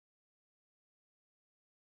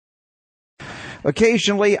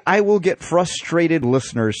occasionally I will get frustrated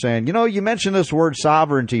listeners saying, you mention this word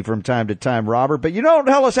sovereignty from time to time, Robert, but you don't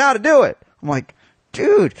tell us how to do it. I'm like,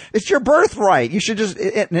 dude, it's your birthright. You should just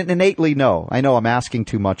innately know. I know I'm asking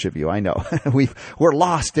too much of you. I know. We're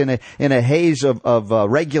lost in a haze of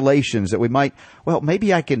regulations that we might,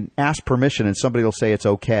 maybe I can ask permission and somebody will say it's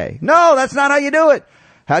okay. No, that's not how you do it.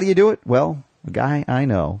 How do you do it? Well, the guy I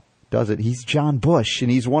know does it. He's John Bush, and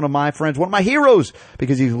he's one of my friends, one of my heroes,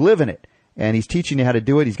 because he's living it. And he's teaching you how to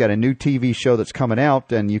do it. He's got a new TV show that's coming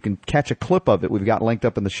out, and you can catch a clip of it. We've got linked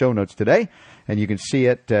up in the show notes today, and you can see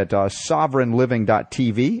it at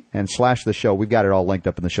sovereignliving.tv and / the show. We've got it all linked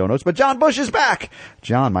up in the show notes. But John Bush is back.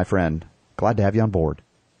 John, my friend, glad to have you on board.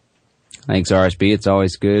 Thanks, RSB. It's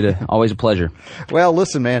always good. Always a pleasure. Well,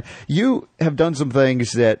 listen, man, you have done some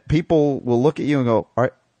things that people will look at you and go,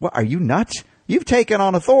 are you nuts? You've taken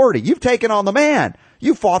on authority. You've taken on the man.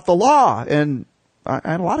 You fought the law. And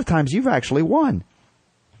a lot of times you've actually won.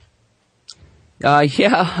 Yeah,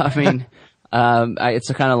 I mean,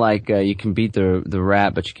 it's kind of like you can beat the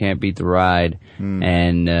rat, but you can't beat the ride.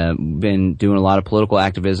 And been doing a lot of political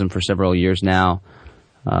activism for several years now.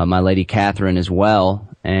 My lady Catherine as well.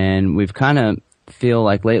 And we've kind of feel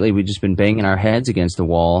like lately we've just been banging our heads against the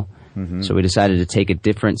wall. Mm-hmm. So we decided to take a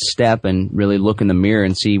different step and really look in the mirror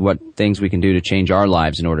and see what things we can do to change our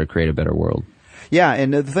lives in order to create a better world. Yeah,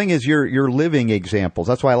 and the thing is, you're living examples.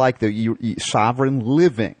 That's why I like the sovereign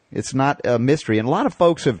living. It's not a mystery. And a lot of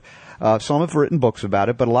folks have, some have written books about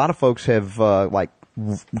it, but a lot of folks have,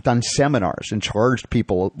 done seminars and charged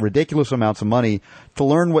people ridiculous amounts of money to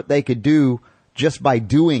learn what they could do just by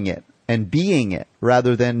doing it and being it,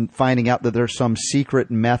 rather than finding out that there's some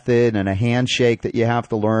secret method and a handshake that you have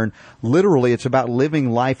to learn. Literally, it's about living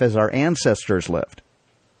life as our ancestors lived.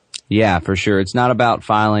 Yeah, for sure. It's not about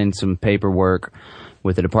filing some paperwork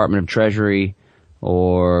with the Department of Treasury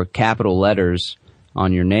or capital letters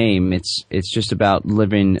on your name. It's just about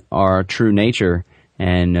living our true nature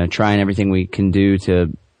and trying everything we can do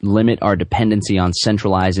to limit our dependency on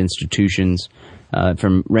centralized institutions,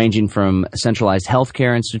 ranging from centralized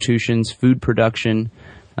healthcare institutions, food production,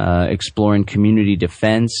 exploring community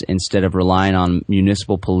defense instead of relying on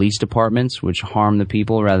municipal police departments, which harm the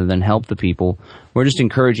people rather than help the people. We're just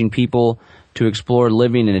encouraging people to explore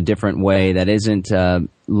living in a different way that isn't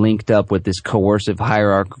linked up with this coercive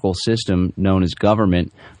hierarchical system known as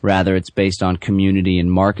government. Rather, it's based on community and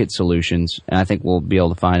market solutions. And I think we'll be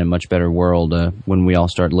able to find a much better world when we all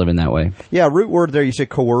start living that way. Yeah, root word there, you said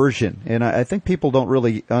coercion. And I think people don't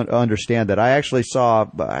really understand that. I actually saw,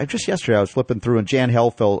 just yesterday I was flipping through, and Jan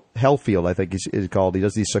Hellfield, I think is called. He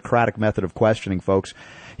does the Socratic method of questioning folks.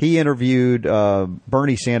 He interviewed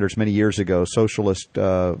Bernie Sanders many years ago, socialist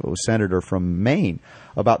senator from Maine,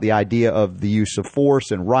 about the idea of the use of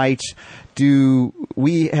force and rights. Do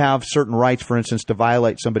we have certain rights, for instance, to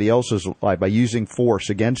violate somebody else's life by using force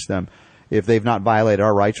against them if they've not violated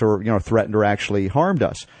our rights or threatened or actually harmed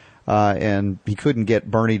us? And he couldn't get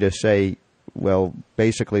Bernie to say, well,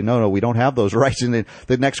 basically, no, we don't have those rights. And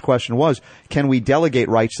the next question was, can we delegate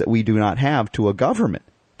rights that we do not have to a government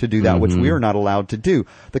to do that, which we are not allowed to do?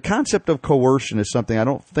 The concept of coercion is something I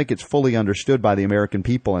don't think it's fully understood by the American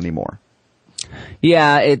people anymore.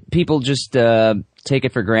 Yeah, people just take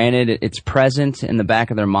it for granted. It's present in the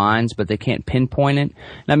back of their minds, but they can't pinpoint it. And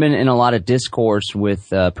I've been in a lot of discourse with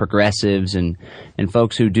progressives and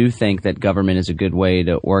folks who do think that government is a good way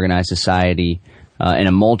to organize society in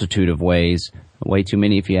a multitude of ways. Way too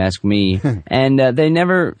many, if you ask me. And they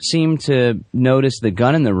never seem to notice the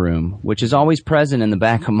gun in the room, which is always present in the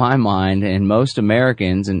back of my mind and most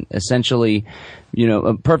Americans. And essentially,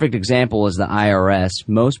 a perfect example is the IRS.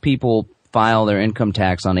 Most people file their income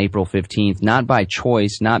tax on April 15th, not by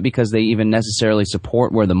choice, not because they even necessarily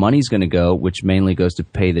support where the money's going to go, which mainly goes to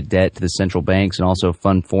pay the debt to the central banks and also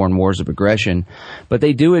fund foreign wars of aggression, but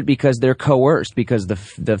they do it because they're coerced, because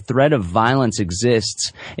the threat of violence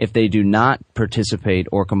exists if they do not participate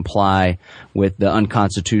or comply with the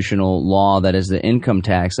unconstitutional law that is the income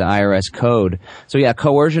tax, the IRS code. So yeah,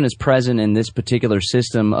 coercion is present in this particular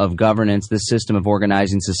system of governance, this system of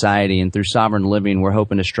organizing society, and through sovereign living, we're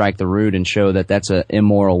hoping to strike the root and show that that's an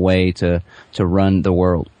immoral way to run the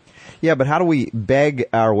world. Yeah, but how do we beg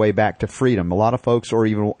our way back to freedom? A lot of folks, or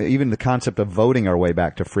even the concept of voting our way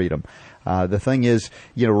back to freedom. The thing is,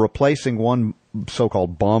 replacing one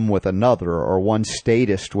so-called bum with another, or one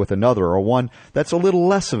statist with another, or one that's a little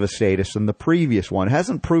less of a statist than the previous one,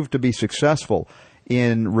 hasn't proved to be successful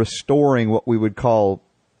in restoring what we would call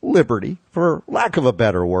liberty, for lack of a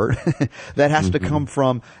better word, that has to come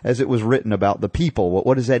from, as it was written about the people.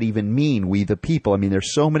 What does that even mean, we the people? I mean,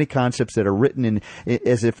 there's so many concepts that are written in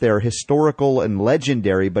as if they're historical and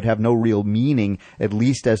legendary, but have no real meaning, at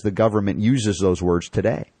least as the government uses those words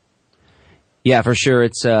today. Yeah, for sure.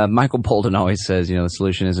 It's Michael Bolden always says, the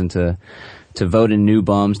solution isn't to vote in new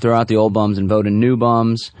bums, throw out the old bums and vote in new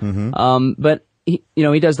bums. But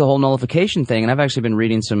he does the whole nullification thing, and I've actually been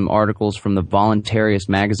reading some articles from the Voluntarist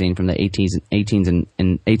magazine from the 1980s and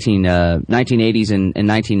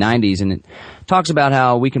 1990s, and it talks about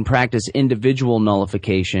how we can practice individual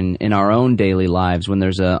nullification in our own daily lives when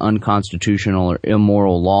there's an unconstitutional or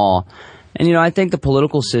immoral law. And, I think the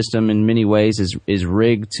political system in many ways is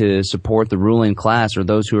rigged to support the ruling class or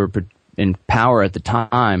those who are in power at the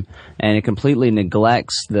time, and it completely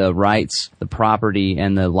neglects the rights, the property,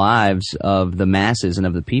 and the lives of the masses and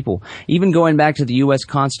of the people. Even going back to the U.S.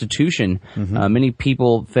 Constitution, many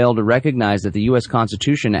people fail to recognize that the U.S.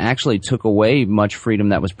 Constitution actually took away much freedom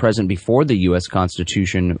that was present before the U.S.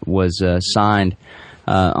 Constitution was signed.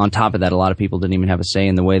 On top of that, a lot of people didn't even have a say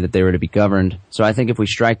in the way that they were to be governed. So I think if we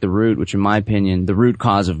strike the root, which in my opinion, the root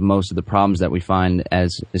cause of most of the problems that we find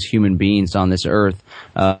as human beings on this earth,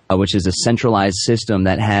 which is a centralized system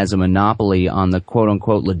that has a monopoly on the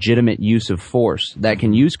quote-unquote legitimate use of force, that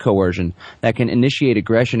can use coercion, that can initiate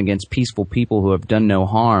aggression against peaceful people who have done no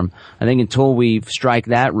harm. I think until we strike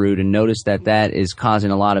that root and notice that that is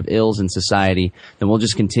causing a lot of ills in society, then we'll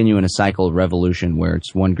just continue in a cycle of revolution where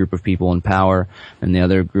it's one group of people in power and the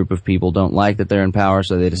other group of people don't like that they're in power,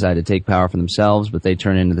 so they decide to take power for themselves, but they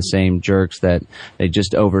turn into the same jerks that they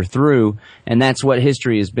just overthrew. And that's what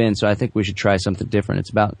history has been. So I think we should try something different. It's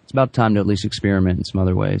about time to at least experiment in some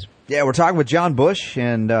other ways. Yeah, we're talking with John Bush,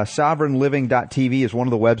 and sovereignliving.tv is one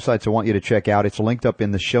of the websites I want you to check out. It's linked up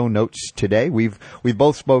in the show notes today. We've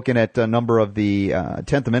both spoken at a number of the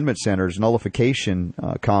 10th Amendment Center's nullification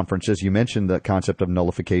conferences. You mentioned the concept of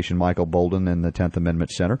nullification, Michael Bolden, and the 10th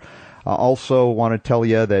Amendment Center. I also want to tell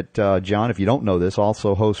you that John, if you don't know this,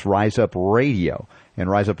 also hosts Rise Up Radio, and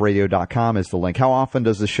riseupradio.com is the link. How often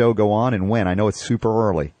does the show go on, and when? I know it's super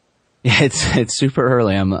early. Yeah, it's super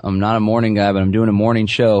early. I'm not a morning guy, but I'm doing a morning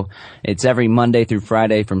show. It's every Monday through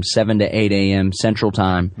Friday from 7 to 8 a.m. Central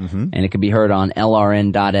Time, and it can be heard on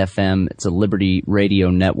LRN.FM. It's a Liberty Radio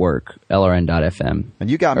Network, LRN.FM. And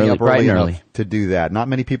you got me up early enough to do that. Not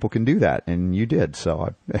many people can do that, and you did.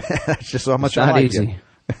 So that's just how much I like you.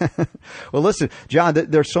 Well, listen, John,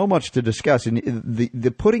 there's so much to discuss, and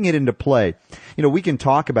the putting it into play, we can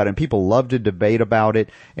talk about it, and people love to debate about it,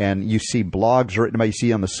 and you see blogs written about it, you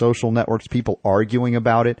see on the social networks people arguing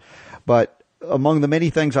about it. But among the many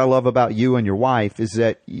things I love about you and your wife is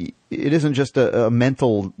that it isn't just a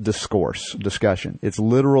mental discussion. It's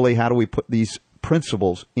literally, how do we put these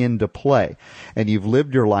principles into play? And you've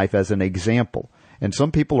lived your life as an example. And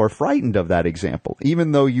some people are frightened of that example.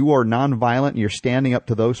 Even though you are nonviolent and you're standing up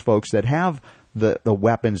to those folks that have the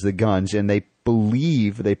weapons, the guns, and they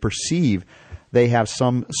perceive they have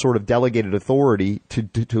some sort of delegated authority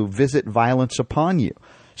to visit violence upon you.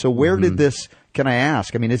 So where did this, can I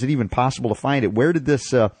ask, is it even possible to find it? Where did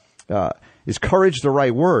this, is courage the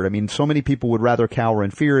right word? I mean, so many people would rather cower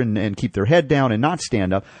in fear and keep their head down and not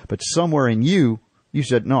stand up. But somewhere in you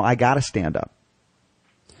said, no, I got to stand up.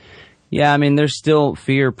 Yeah, there's still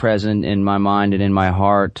fear present in my mind and in my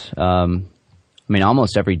heart.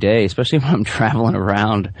 Almost every day, especially when I'm traveling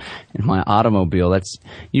around in my automobile. That's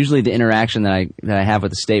usually the interaction that I have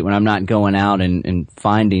with the state when I'm not going out and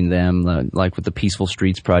finding them, like with the Peaceful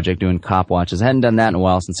Streets Project, doing cop watches. I hadn't done that in a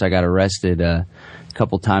while since I got arrested a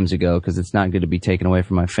couple times ago, because it's not good to be taken away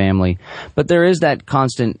from my family. But there is that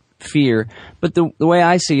constant fear. But the way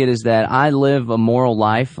I see it is that I live a moral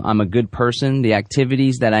life. I'm a good person. The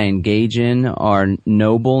activities that I engage in are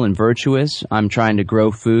noble and virtuous. I'm trying to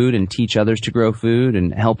grow food and teach others to grow food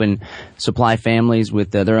and helping supply families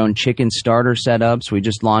with their own chicken starter setups. We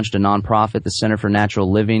just launched a nonprofit, the Center for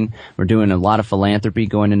Natural Living. We're doing a lot of philanthropy,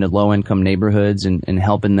 going into low-income neighborhoods and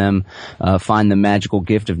helping them find the magical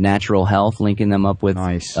gift of natural health, linking them up with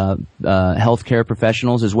healthcare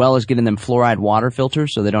professionals, as well as getting them fluoride water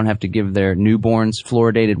filters so they don't have to give their newborns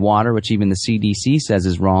fluoridated water, which even the CDC says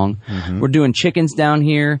is wrong. We're doing chickens down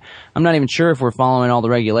here. I'm not even sure if we're following all the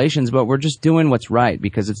regulations, but we're just doing what's right,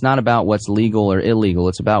 because it's not about what's legal or illegal.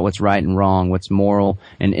 It's about what's right and wrong, what's moral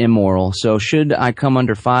and immoral. So should I come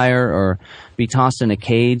under fire or be tossed in a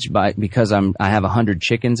cage because I have 100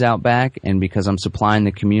 chickens out back and because I'm supplying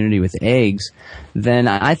the community with eggs, then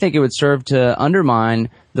I think it would serve to undermine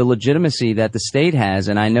the legitimacy that the state has.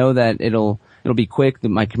 And I know that it'll it'll be quick, that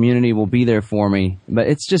my community will be there for me. But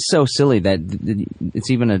it's just so silly that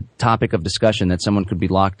it's even a topic of discussion that someone could be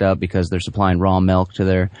locked up because they're supplying raw milk to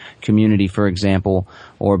their community, for example,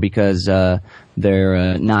 or because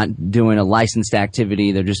they're not doing a licensed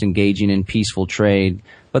activity, they're just engaging in peaceful trade.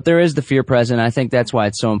 But there is the fear present. I think that's why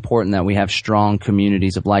it's so important that we have strong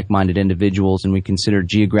communities of like-minded individuals, and we consider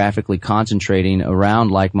geographically concentrating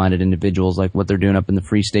around like-minded individuals, like what they're doing up in the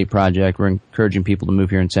Free State Project. We're encouraging people to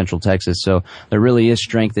move here in Central Texas. So there really is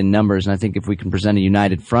strength in numbers, and I think if we can present a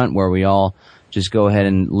united front where we all just go ahead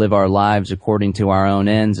and live our lives according to our own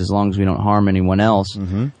ends, as long as we don't harm anyone else,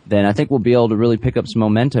 then I think we'll be able to really pick up some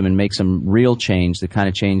momentum and make some real change, the kind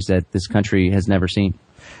of change that this country has never seen.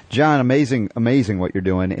 John, amazing what you're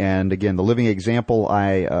doing. And again, the living example,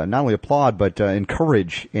 I not only applaud, but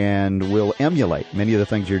encourage and will emulate many of the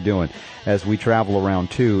things you're doing as we travel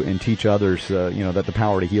around too and teach others, that the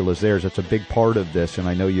power to heal is theirs. That's a big part of this, and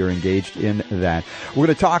I know you're engaged in that. We're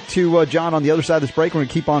going to talk to John on the other side of this break. We're going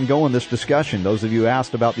to keep on going this discussion. Those of you who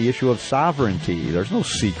asked about the issue of sovereignty, there's no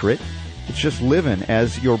secret. It's just living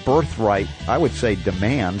as your birthright, I would say,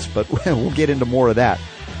 demands, but we'll get into more of that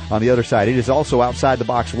on the other side. It is also Outside the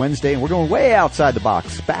Box Wednesday, and we're going way outside the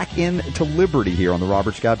box, back into liberty here on the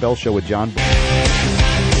Robert Scott Bell Show with John.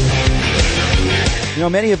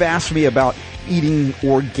 Many have asked me about eating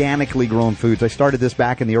organically grown foods. I started this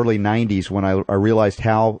back in the early 90s when I realized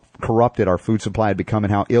how corrupted our food supply had become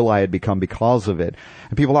and how ill I had become because of it.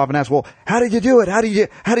 And people often ask, well, how did you do it? How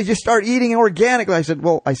did you start eating organically? I said,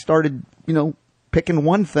 well, I started, picking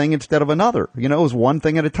one thing instead of another. It was one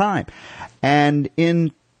thing at a time. And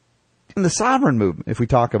in the sovereign movement, if we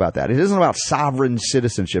talk about that, it isn't about sovereign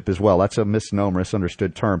citizenship as well. That's a misnomer,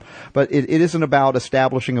 misunderstood term. But it isn't about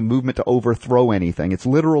establishing a movement to overthrow anything. It's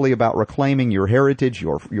literally about reclaiming your heritage,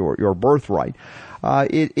 your birthright.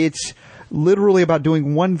 It's literally about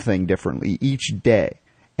doing one thing differently each day.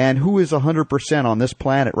 And who is 100% on this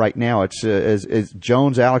planet right now? It's Alex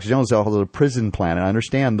Jones has a prison planet. I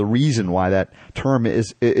understand the reason why that term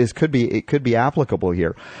could be applicable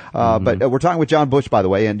here. But we're talking with John Bush, by the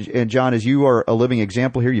way. And John, as you are a living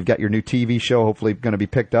example here, you've got your new TV show hopefully going to be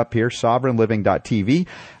picked up here, sovereignliving.tv.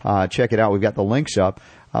 Check it out. We've got the links up.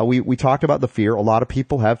 We talked about the fear. A lot of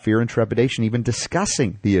people have fear and trepidation even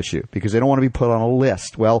discussing the issue because they don't want to be put on a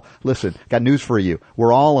list. Well, listen, got news for you.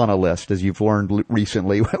 We're all on a list, as you've learned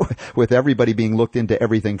recently, with everybody being looked into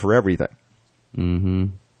everything for everything. Mm-hmm.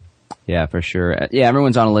 Yeah, for sure. Yeah,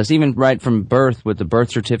 everyone's on a list, even right from birth with the birth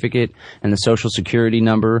certificate and the Social Security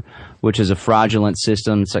number, which is a fraudulent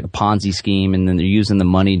system. It's like a Ponzi scheme, and then they're using the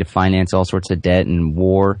money to finance all sorts of debt and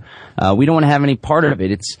war. We don't want to have any part of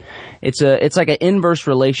it. It's like an inverse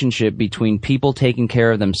relationship between people taking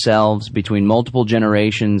care of themselves, between multiple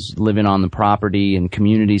generations living on the property and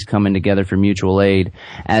communities coming together for mutual aid.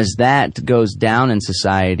 As that goes down in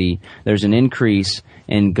society, there's an increase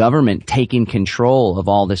in government taking control of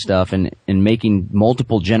all this stuff and making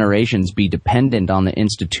multiple generations be dependent on the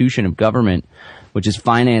institution of government, which is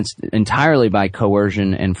financed entirely by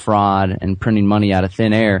coercion and fraud and printing money out of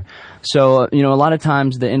thin air. So, a lot of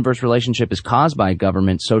times the inverse relationship is caused by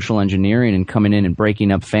government social engineering and coming in and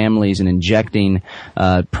breaking up families and injecting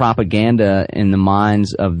propaganda in the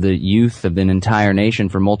minds of the youth of an entire nation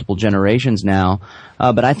for multiple generations now.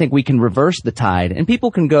 But I think we can reverse the tide, and people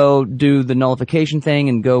can go do the nullification thing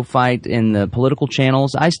and go fight in the political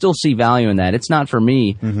channels. I still see value in that. It's not for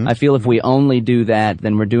me. Mm-hmm. I feel if we only do that,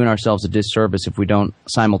 then we're doing ourselves a disservice if we don't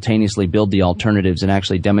simultaneously build the alternatives and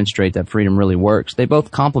actually demonstrate that freedom really works. They both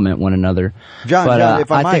complement one another. John,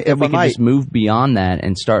 if I might, think we can just move beyond that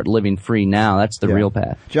and start living free now. That's the real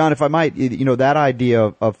path. John, if I might, that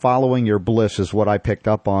idea of following your bliss is what I picked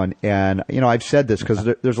up on. And, I've said this because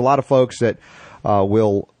there's a lot of folks that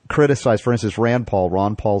will criticize, for instance, Ron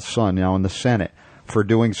Paul's son now in the Senate, for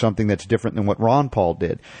doing something that's different than what Ron Paul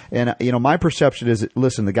did. And, my perception is,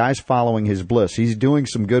 listen, the guy's following his bliss. He's doing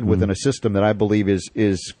some good within a system that I believe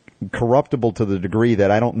is corruptible to the degree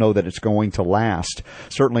that I don't know that it's going to last,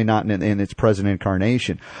 certainly not in its present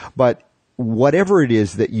incarnation. But whatever it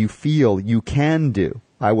is that you feel you can do,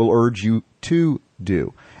 I will urge you to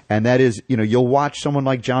do. And that is, you'll watch someone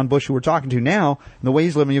like John Bush, who we're talking to now, and the way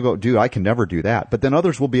he's living, you go, dude, I can never do that. But then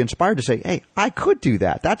others will be inspired to say, hey, I could do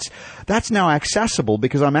that. That's now accessible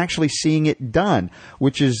because I'm actually seeing it done,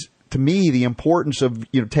 which is, to me, the importance of,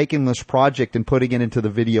 taking this project and putting it into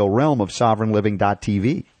the video realm of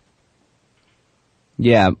sovereignliving.tv.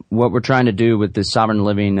 Yeah, what we're trying to do with this Sovereign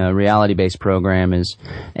Living reality-based program is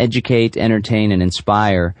educate, entertain, and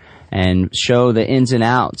inspire, and show the ins and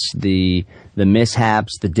outs, the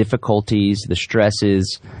mishaps, the difficulties, the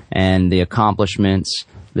stresses, and the accomplishments,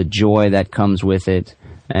 the joy that comes with it,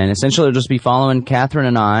 And essentially it'll just be following Catherine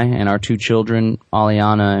and I and our 2 children,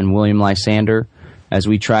 Aliana and William Lysander, as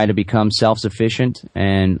we try to become self-sufficient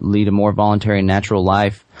and lead a more voluntary and natural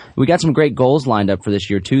life. We got some great goals lined up for this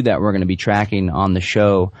year, too, that we're going to be tracking on the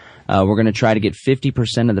show. We're going to try to get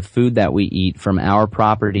 50% of the food that we eat from our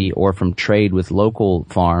property or from trade with local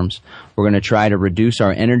farms. We're going to try to reduce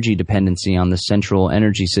our energy dependency on the central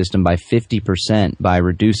energy system by 50% by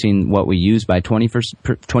reducing what we use by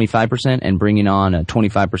 25% and bringing on a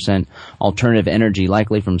 25% alternative energy,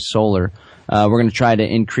 likely from solar. We're going to try to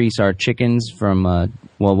increase our chickens from,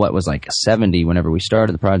 what was like 70 whenever we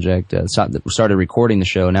started the project, started recording the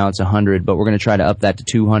show. Now it's 100, but we're going to try to up that to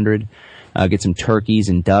 200. Get some turkeys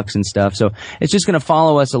and ducks and stuff. So it's just going to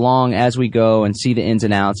follow us along as we go and see the ins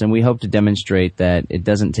and outs. And we hope to demonstrate that it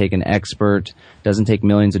doesn't take an expert, doesn't take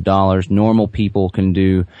millions of dollars. Normal people can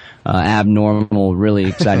do abnormal, really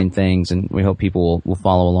exciting things. And we hope people will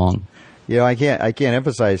follow along. You know, I can't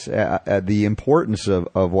emphasize the importance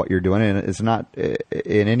of what you're doing, and it's not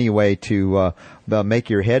in any way to make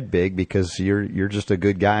your head big, because you're just a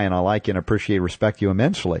good guy, and I like and appreciate, respect you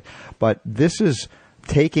immensely. But this is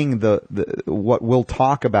taking the what we'll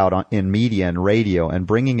talk about in media and radio and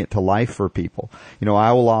bringing it to life for people. You know,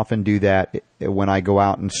 I will often do that when I go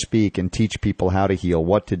out and speak and teach people how to heal,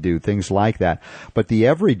 what to do, things like that. But the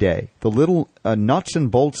everyday, the little nuts and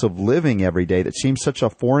bolts of living every day that seems such a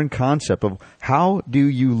foreign concept of how do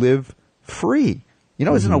you live free? You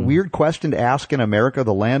know, isn't a weird question to ask in America,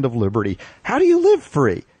 the land of liberty? How do you live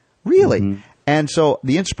free? Really? Mm-hmm. And so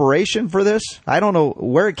the inspiration for this, I don't know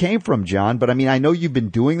where it came from, John, but I mean, I know you've been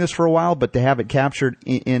doing this for a while, but to have it captured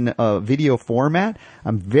in a video format,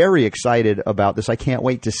 I'm very excited about this. I can't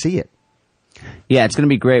wait to see it. Yeah, it's going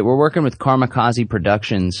to be great. We're working with Karmakazi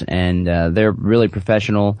Productions, and they're really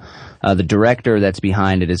professional. The director that's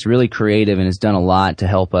behind it is really creative and has done a lot to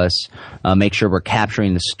help us make sure we're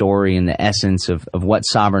capturing the story and the essence of what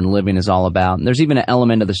sovereign living is all about. And there's even an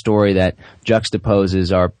element of the story that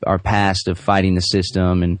juxtaposes our past of fighting the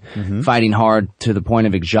system and fighting hard to the point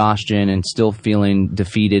of exhaustion and still feeling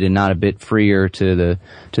defeated and not a bit freer to the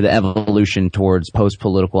evolution towards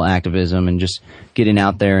post-political activism and just getting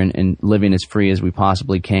out there and living as free as we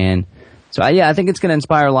possibly can. So, I think it's going to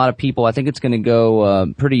inspire a lot of people. I think it's going to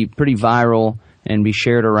go pretty viral and be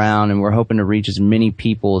shared around, and we're hoping to reach as many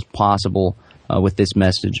people as possible with this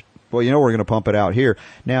message. Well, you know, we're going to pump it out here.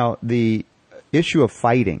 Now, the issue of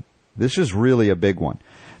fighting, this is really a big one,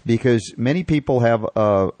 because many people have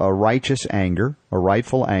a righteous anger, a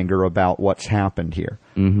rightful anger about what's happened here.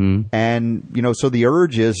 Mm-hmm. And, you know, so the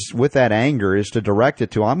urge is, with that anger, is to direct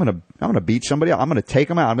it to, I'm going to beat somebody else. I'm going to take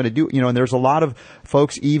them out. I'm going to do, you know, and there's a lot of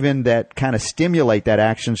folks even that kind of stimulate that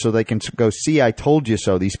action so they can go, see, I told you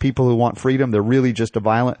so. These people who want freedom, they're really just a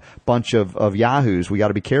violent bunch of yahoos we got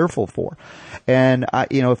to be careful for. And,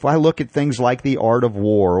 you know, if I look at things like the art of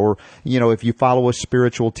war, or, you know, if you follow a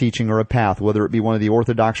spiritual teaching or a path, whether it be one of the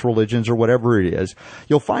Orthodox religions or whatever it is,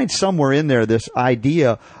 you'll find somewhere in there this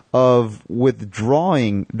idea of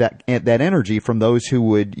withdrawing that energy from those who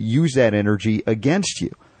would use that energy against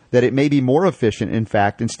you. That it may be more efficient, in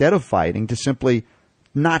fact, instead of fighting, to simply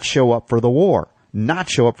not show up for the war, not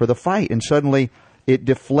show up for the fight. And suddenly it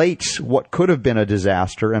deflates what could have been a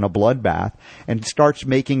disaster and a bloodbath and starts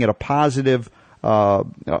making it a positive,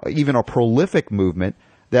 even a prolific movement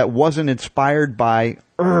that wasn't inspired by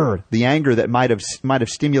the anger that might have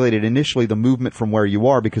stimulated initially the movement from where you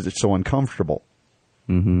are, because it's so uncomfortable.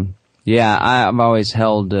 Mm-hmm. Yeah, I've always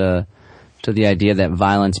held to the idea that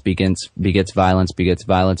violence begets violence, begets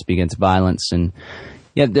violence, begets violence. And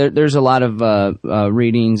yeah, there's a lot of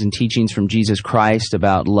readings and teachings from Jesus Christ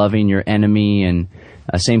about loving your enemy, and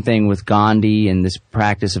same thing with Gandhi and this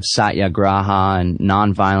practice of satyagraha and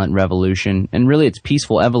nonviolent revolution. And really, it's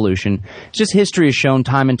peaceful evolution. It's just history has shown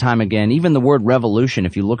time and time again. Even the word revolution,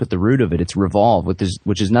 if you look at the root of it, it's revolve,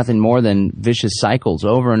 which is nothing more than vicious cycles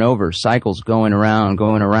over and over, cycles going around.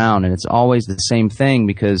 And it's always the same thing,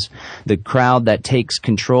 because the crowd that takes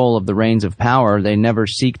control of the reins of power, they never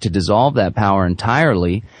seek to dissolve that power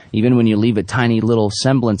entirely, even when you leave a tiny little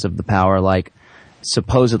semblance of the power, like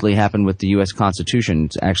supposedly happened with the U.S. Constitution.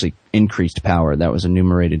 It's actually increased power that was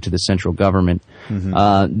enumerated to the central government.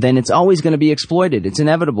 Mm-hmm. Then it's always going to be exploited. It's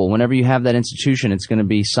inevitable. Whenever you have that institution, it's going to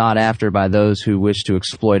be sought after by those who wish to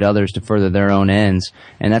exploit others to further their own ends.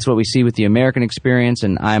 And that's what we see with the American experience,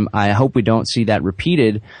 and I hope we don't see that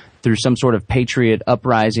repeated through some sort of patriot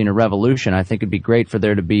uprising or revolution. I think it'd be great for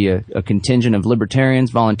there to be a contingent of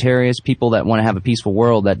libertarians, voluntarists, people that want to have a peaceful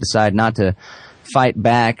world, that decide not to fight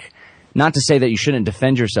back Not to say that you shouldn't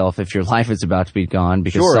defend yourself if your life is about to be gone,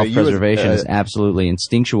 because Sure, self-preservation is absolutely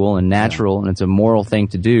instinctual and natural, and it's a moral thing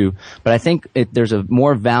to do. But I think there's a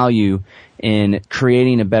more value in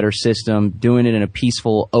creating a better system, doing it in a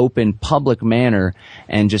peaceful, open, public manner,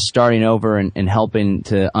 and just starting over and helping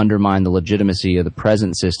to undermine the legitimacy of the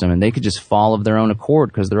present system. And they could just fall of their own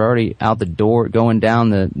accord because they're already out the door, going down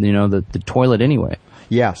the toilet anyway.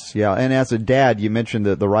 Yes, yeah. And as a dad, you mentioned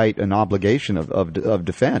the right and obligation of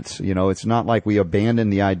defense. You know, it's not like we abandon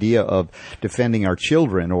the idea of defending our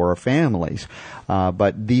children or our families.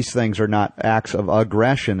 But these things are not acts of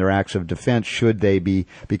aggression. They're acts of defense should they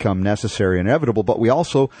become necessary and inevitable. But we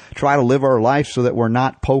also try to live our life so that we're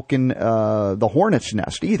not poking the hornet's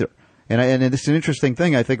nest either. And it's an interesting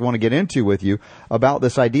thing I think I want to get into with you about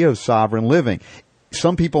this idea of sovereign living.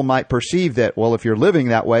 Some people might perceive that, well, if you're living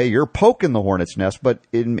that way, you're poking the hornet's nest. But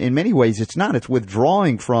in many ways, it's not. It's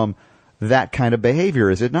withdrawing from that kind of behavior,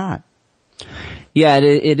 is it not? Yeah,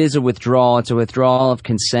 it is a withdrawal. It's a withdrawal of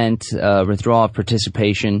consent, withdrawal of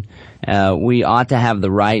participation. We ought to have the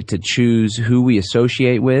right to choose who we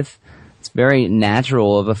associate with. It's very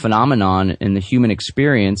natural of a phenomenon in the human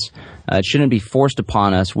experience. It shouldn't be forced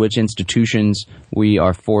upon us which institutions we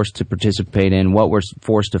are forced to participate in, what we're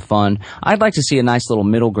forced to fund. I'd like to see a nice little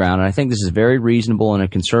middle ground, and I think this is very reasonable and a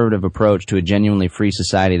conservative approach to a genuinely free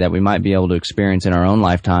society that we might be able to experience in our own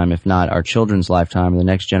lifetime, if not our children's lifetime or the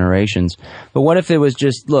next generations. But what if it was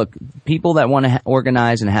just, look, people that want to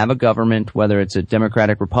organize and have a government, whether it's a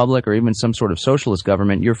democratic republic or even some sort of socialist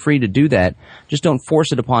government, you're free to do that. Just don't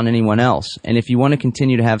force it upon anyone else. And if you want to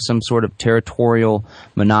continue to have some sort of territorial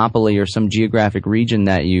monopoly or some geographic region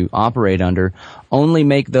that you operate under, only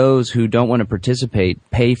make those who don't want to participate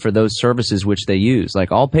pay for those services which they use.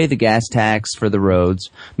 Like, I'll pay the gas tax for the roads.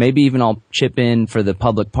 Maybe even I'll chip in for the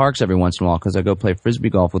public parks every once in a while because I go play Frisbee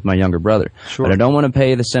golf with my younger brother. Sure. But I don't want to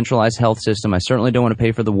pay the centralized health system. I certainly don't want to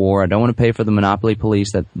pay for the war. I don't want to pay for the monopoly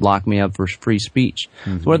police that lock me up for free speech.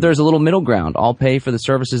 So what if there's a little middle ground? I'll pay for the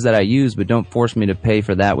services that I use, but don't force me to pay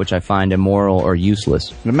for that which I find immoral or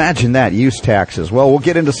useless. Imagine that, use taxes. Well, we'll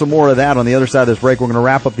get into some more of that on the other side of this break. We're going to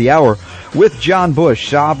wrap up the hour with John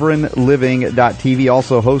Bush, sovereignliving.tv,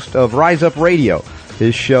 also host of Rise Up Radio,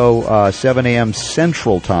 his show 7 a.m.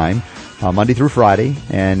 Central Time, Monday through Friday,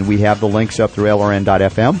 and we have the links up through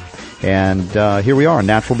LRN.FM. And here we are on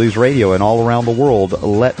Natural News Radio and all around the world,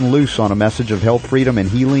 letting loose on a message of health, freedom, and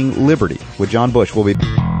healing liberty with John Bush. We'll be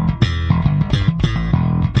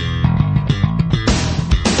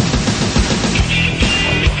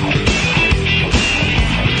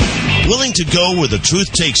willing to go where the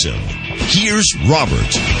truth takes him. Here's Robert.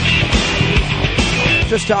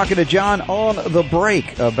 Just talking to John on the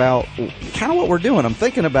break about kind of what we're doing. I'm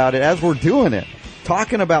thinking about it as we're doing it,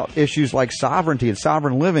 talking about issues like sovereignty and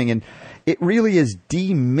sovereign living, and it really is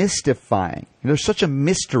demystifying. There's such a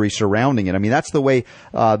mystery surrounding it. I mean, that's the way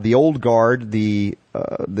the old guard, the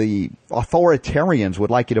authoritarians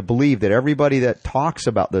would like you to believe, that everybody that talks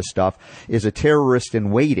about this stuff is a terrorist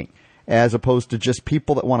in waiting, as opposed to just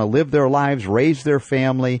people that want to live their lives, raise their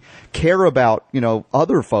family, care about,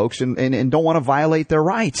 other folks, and don't want to violate their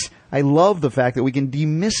rights. I love the fact that we can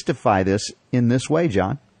demystify this in this way,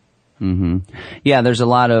 John. Mm-hmm. Yeah, there's a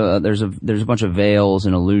lot of there's a bunch of veils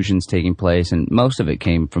and illusions taking place, and most of it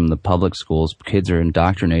came from the public schools. Kids are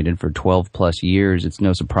indoctrinated for 12 plus years. It's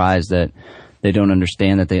no surprise that they don't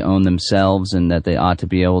understand that they own themselves and that they ought to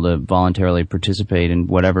be able to voluntarily participate in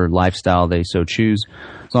whatever lifestyle they so choose,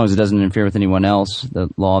 as long as it doesn't interfere with anyone else, the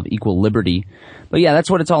law of equal liberty. But yeah,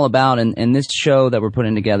 that's what it's all about. And this show that we're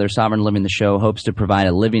putting together, Sovereign Living the Show, hopes to provide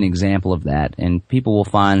a living example of that. And people will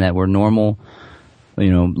find that we're normal,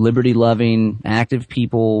 liberty-loving, active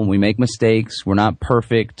people. We make mistakes. We're not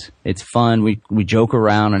perfect. It's fun. We joke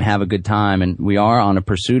around and have a good time. And we are on a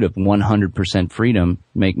pursuit of 100% freedom.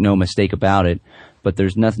 Make no mistake about it. But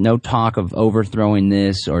there's no talk of overthrowing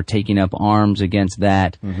this or taking up arms against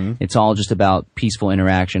that. Mm-hmm. It's all just about peaceful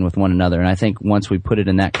interaction with one another. And I think once we put it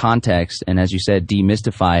in that context and, as you said,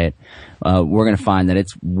 demystify it, we're going to find that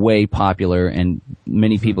it's way popular and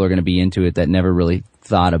many people are going to be into it that never really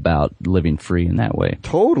thought about living free in that way.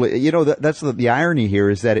 Totally. That's the irony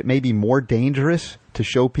here, is that it may be more dangerous to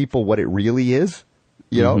show people what it really is.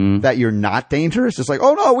 That you're not dangerous. It's like,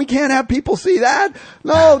 oh no, we can't have people see that.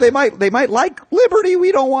 No, they might like liberty.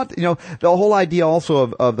 We don't want, the whole idea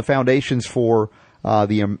also of the foundations for,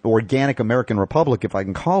 the organic American Republic, if I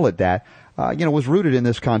can call it that, was rooted in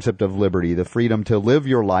this concept of liberty, the freedom to live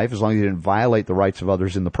your life as long as you didn't violate the rights of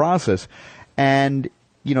others in the process. And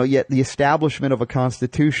yet the establishment of a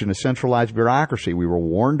constitution, a centralized bureaucracy. We were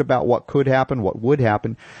warned about what could happen, what would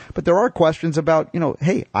happen. But there are questions about,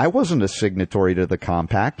 hey, I wasn't a signatory to the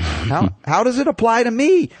compact. How does it apply to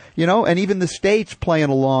me? And even the states playing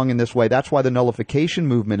along in this way. That's why the nullification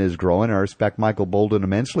movement is growing. I respect Michael Bolden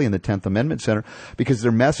immensely in the 10th Amendment Center, because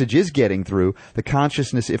their message is getting through. The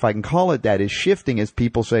consciousness, if I can call it that, is shifting as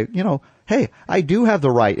people say, hey, I do have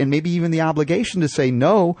the right and maybe even the obligation to say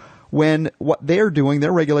no when what they're doing,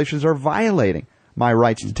 their regulations are violating my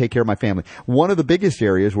rights to take care of my family. One of the biggest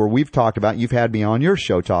areas where we've talked about, you've had me on your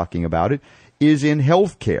show talking about it, is in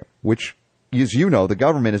health care, which, as you know, the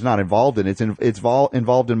government is not involved in. It's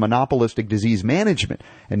involved in monopolistic disease management.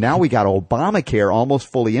 And now we got Obamacare almost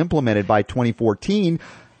fully implemented by 2014.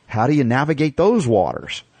 How do you navigate those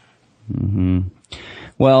waters? Mm-hmm.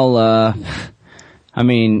 Well,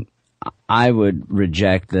 I would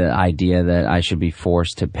reject the idea that I should be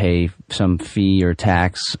forced to pay some fee or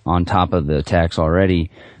tax on top of the tax already,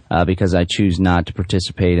 because I choose not to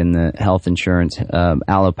participate in the health insurance,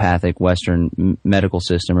 allopathic Western medical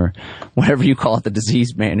system, or whatever you call it, the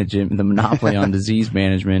disease management, the monopoly on disease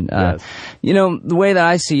management. Yes. The way that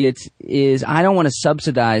I see it is I don't want to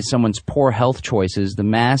subsidize someone's poor health choices. The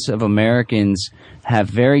mass of Americans have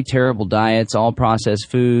very terrible diets, all processed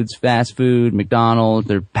foods, fast food, McDonald's.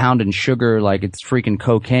 They're pounding sugar like it's freaking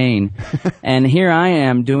cocaine. And here I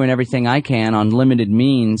am doing everything I can on limited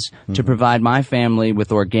means to provide my family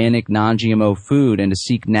with organic, non-GMO food and to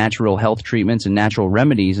seek natural health treatments and natural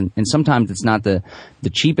remedies. And sometimes it's not the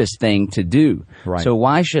cheapest thing to do. Right. So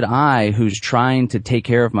why should I, who's trying to take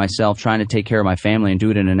care of myself, trying to take care of my family and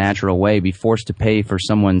do it in a natural way, be forced to pay for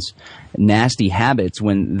someone's nasty habits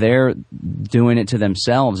when they're doing it to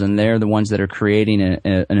themselves, and they're the ones that are creating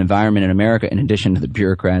an environment in America, in addition to the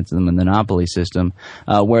bureaucrats and the monopoly system,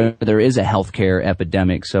 where there is a healthcare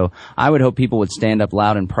epidemic. So I would hope people would stand up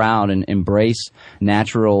loud and proud and embrace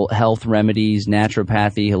natural health remedies,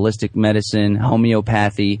 naturopathy, holistic medicine,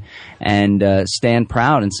 homeopathy, and stand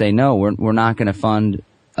proud and say, no, we're not going to fund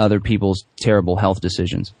other people's terrible health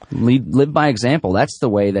decisions. Live by example. That's the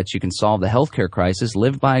way that you can solve the healthcare crisis.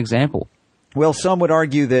 Live by example. Well, some would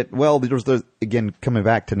argue that, there's again, coming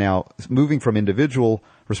back to now, moving from individual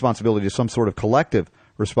responsibility to some sort of collective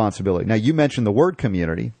responsibility. Now, you mentioned the word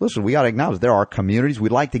community. Listen, we got to acknowledge there are communities.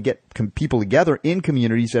 We'd like to get people together in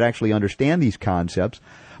communities that actually understand these concepts.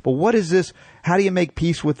 But what is this? How do you make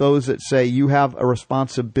peace with those that say you have a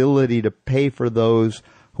responsibility to pay for those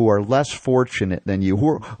who are less fortunate than you,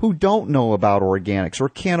 who don't know about organics or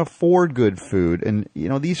can't afford good food? And,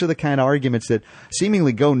 these are the kind of arguments that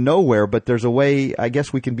seemingly go nowhere, but there's a way, I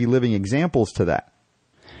guess, we can be living examples to that.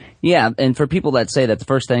 Yeah, and for people that say that, the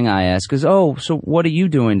first thing I ask is, so what are you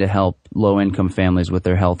doing to help low-income families with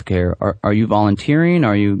their health care? Are you volunteering?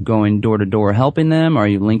 Are you going door-to-door helping them? Are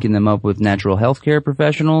you linking them up with natural health care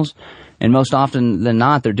professionals? And most often than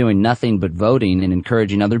not, they're doing nothing but voting and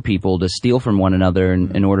encouraging other people to steal from one another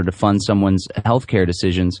in order to fund someone's health care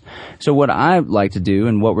decisions. So what I like to do,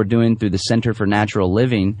 and what we're doing through the Center for Natural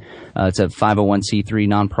Living, it's a 501c3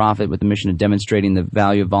 nonprofit with the mission of demonstrating the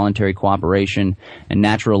value of voluntary cooperation and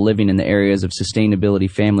natural living in the areas of sustainability,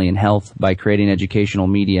 family, and health by creating educational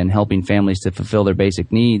media and helping families to fulfill their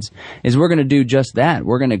basic needs, is we're going to do just that.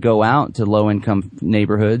 We're going to go out to low-income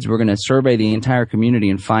neighborhoods. We're going to survey the entire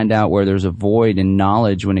community and find out where there's a void in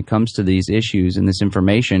knowledge when it comes to these issues and this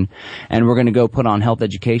information. And we're going to go put on health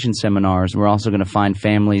education seminars. We're also going to find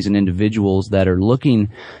families and individuals that are looking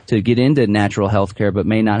to get into natural health care but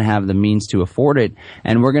may not have the means to afford it.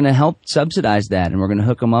 And we're going to help subsidize that. And we're going to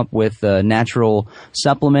hook them up with natural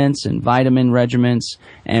supplements and vitamin regimens.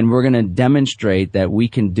 And we're going to demonstrate that we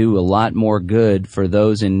can do a lot more good for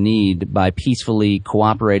those in need by peacefully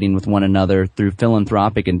cooperating with one another through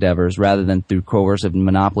philanthropic endeavors rather than through coercive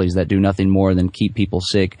monopolies that do nothing more than keep people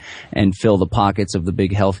sick and fill the pockets of the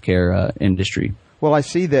big healthcare industry. Well, I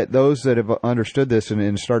see that those that have understood this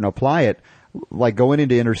and starting to apply it, like going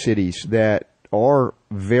into inner cities that are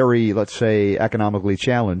very, let's say, economically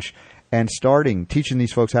challenged, and teaching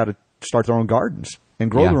these folks how to start their own gardens and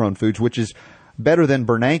grow their own foods, which is better than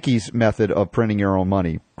Bernanke's method of printing your own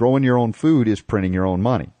money. Growing your own food is printing your own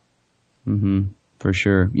money. Mm-hmm. For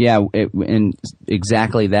sure. Yeah, and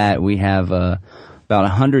exactly that. We have about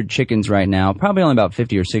 100 chickens right now. Probably only about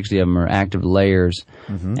 50 or 60 of them are active layers.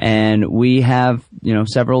 And we have,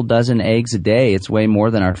 several dozen eggs a day. It's way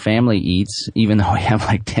more than our family eats, even though we have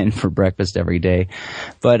like 10 for breakfast every day.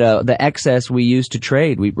 But the excess we use to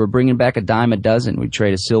trade. We're bringing back a dime a dozen. We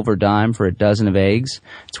trade a silver dime for a dozen of eggs.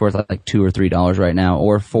 It's worth like $2 or $3 right now,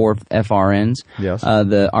 or 4 FRNs. Yes.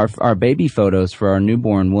 Our baby photos for our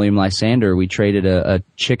newborn William Lysander, we traded a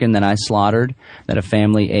chicken that I slaughtered that a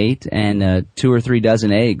family ate, and 2 or 3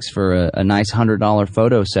 dozen eggs for a nice $100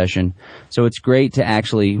 photo session. So it's great to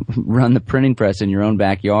actually run the printing press in your own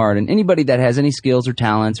backyard. And anybody that has any skills or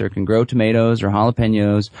talents, or can grow tomatoes or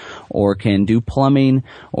jalapenos, or can do plumbing,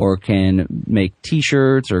 or can make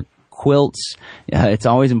T-shirts or quilts, it's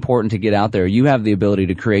always important to get out there. You have the ability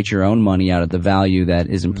to create your own money out of the value that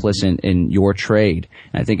is implicit in your trade.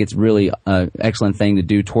 And I think it's really an excellent thing to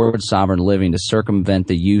do towards sovereign living, to circumvent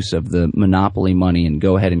the use of the monopoly money and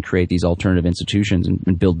go ahead and create these alternative institutions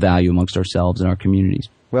and build value amongst ourselves and our communities.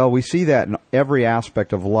 Well, we see that in every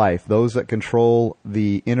aspect of life. Those that control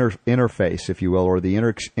the interface, if you will, or the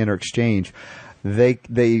inter-exchange,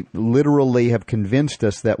 they literally have convinced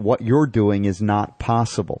us that what you're doing is not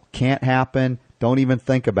possible. Can't happen. Don't even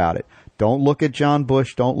think about it. Don't look at John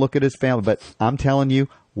Bush. Don't look at his family. But I'm telling you,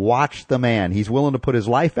 watch the man. He's willing to put his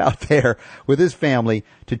life out there with his family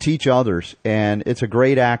to teach others. And it's a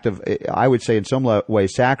great act of, I would say in some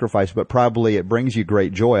ways, sacrifice, but probably it brings you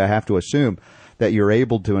great joy. I have to assume that you're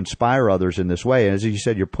able to inspire others in this way. And as you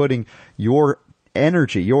said, you're putting your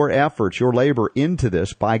energy, your efforts, your labor into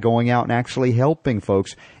this by going out and actually helping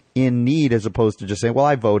folks in need, as opposed to just saying, well,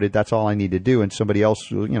 I voted, that's all I need to do, and somebody else,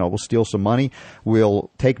 will steal some money, we'll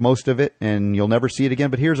take most of it, and you'll never see it again,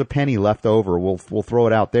 but here's a penny left over, we'll throw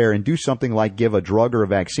it out there, and do something like give a drug or a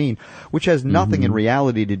vaccine, which has nothing in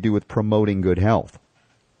reality to do with promoting good health.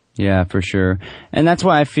 Yeah, for sure. And that's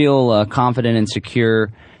why I feel confident and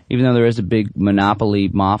secure, even though there is a big monopoly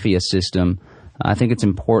mafia system. I think it's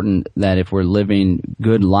important that if we're living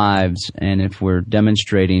good lives and if we're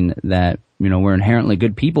demonstrating that, we're inherently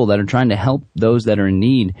good people that are trying to help those that are in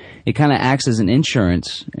need, it kind of acts as an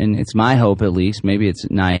insurance. And it's my hope, at least, maybe it's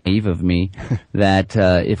naive of me, that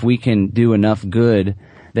if we can do enough good,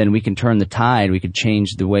 then we can turn the tide. We could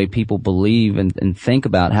change the way people believe and think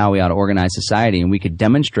about how we ought to organize society. And we could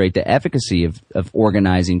demonstrate the efficacy of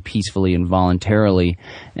organizing peacefully and voluntarily.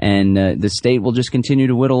 And the state will just continue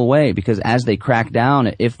to whittle away, because as they crack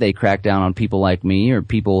down, if they crack down on people like me or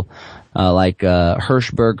people like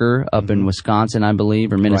Hirschberger up in Wisconsin, I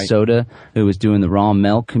believe, or Minnesota, who was doing the raw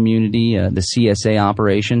milk community, the CSA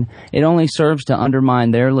operation, it only serves to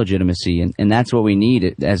undermine their legitimacy. And that's what we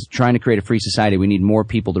need. As trying to create a free society, we need more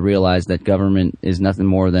people to realize that government is nothing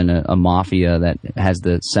more than a mafia that has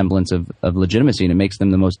the semblance of legitimacy, and it makes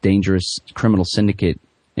them the most dangerous criminal syndicate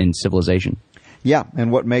in civilization. Yeah,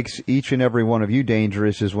 and what makes each and every one of you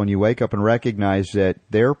dangerous is when you wake up and recognize that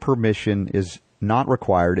their permission is not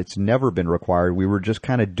required. It's never been required. We were just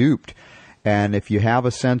kind of duped. And if you have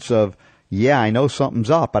a sense of, yeah, I know something's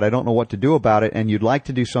up, but I don't know what to do about it, and you'd like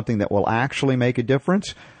to do something that will actually make a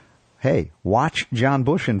difference, hey, watch John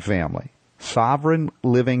Bush and Family.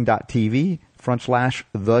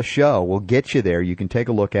 SovereignLiving.tv/the show will get you there. You can take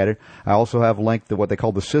a look at it. I also have linked to what they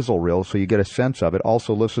call the sizzle reel, so you get a sense of it.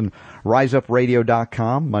 Also listen,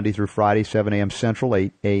 RiseUpRadio.com, Monday through Friday, 7 a.m. Central,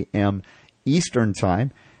 8 a.m. Eastern Time.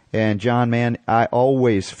 And John, man, I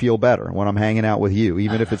always feel better when I'm hanging out with you,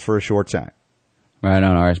 even if it's for a short time. Right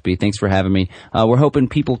on, RSB. Thanks for having me. We're hoping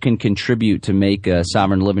people can contribute to make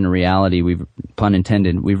Sovereign Living a reality. Pun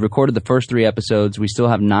intended. We've recorded the first 3 episodes. We still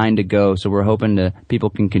have 9 to go, so we're hoping people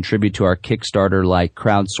can contribute to our Kickstarter-like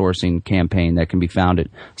crowdsourcing campaign that can be found at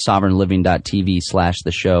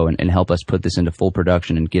sovereignliving.tv/the show and help us put this into full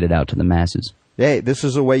production and get it out to the masses. Hey, this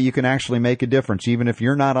is a way you can actually make a difference. Even if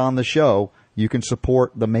you're not on the show, you can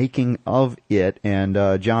support the making of it. And,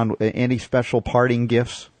 John, any special parting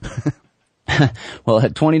gifts? Well, a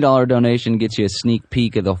 $20 donation gets you a sneak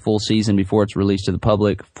peek of the full season before it's released to the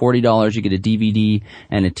public. $40, you get a DVD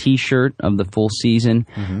and a T-shirt of the full season.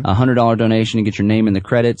 A $100 donation, you get your name in the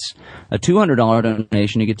credits. A $200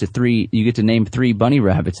 donation, you get to name 3 bunny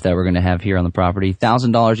rabbits that we're going to have here on the property.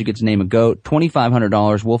 $1,000, you get to name a goat.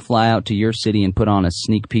 $2,500, we'll fly out to your city and put on a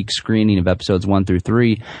sneak peek screening of episodes 1 through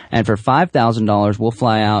 3. And for $5,000, we'll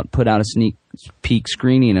fly out, put out a sneak peak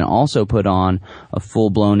screening and also put on a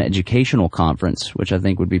full-blown educational conference, which I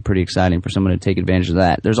think would be pretty exciting for someone to take advantage of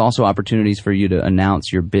that. There's also opportunities for you to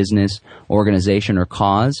announce your business, organization, or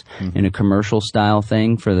cause in a commercial-style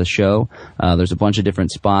thing for the show. There's a bunch of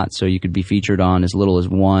different spots, so you could be featured on as little as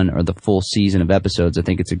one or the full season of episodes. I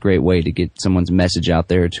think it's a great way to get someone's message out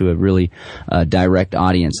there to a really direct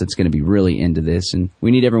audience that's going to be really into this. And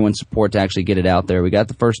we need everyone's support to actually get it out there. We got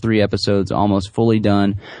the first 3 episodes almost fully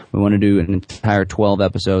done. We want to do an entire 12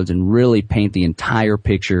 episodes and really paint the entire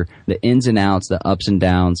picture, the ins and outs, the ups and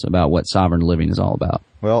downs about what sovereign living is all about.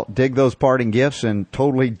 Well, dig those parting gifts and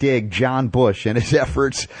totally dig John Bush and his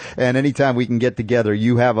efforts. And anytime we can get together,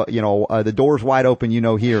 you have the door's wide open,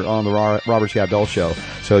 here on the Robert Scott Bell Show.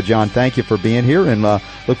 So, John, thank you for being here, and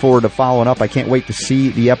look forward to following up. I can't wait to see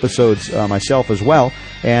the episodes myself as well.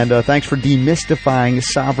 And thanks for demystifying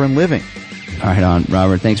sovereign living. Right on,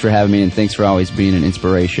 Robert. Thanks for having me, and thanks for always being an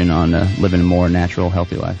inspiration on living a more natural,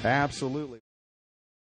 healthy life. Absolutely.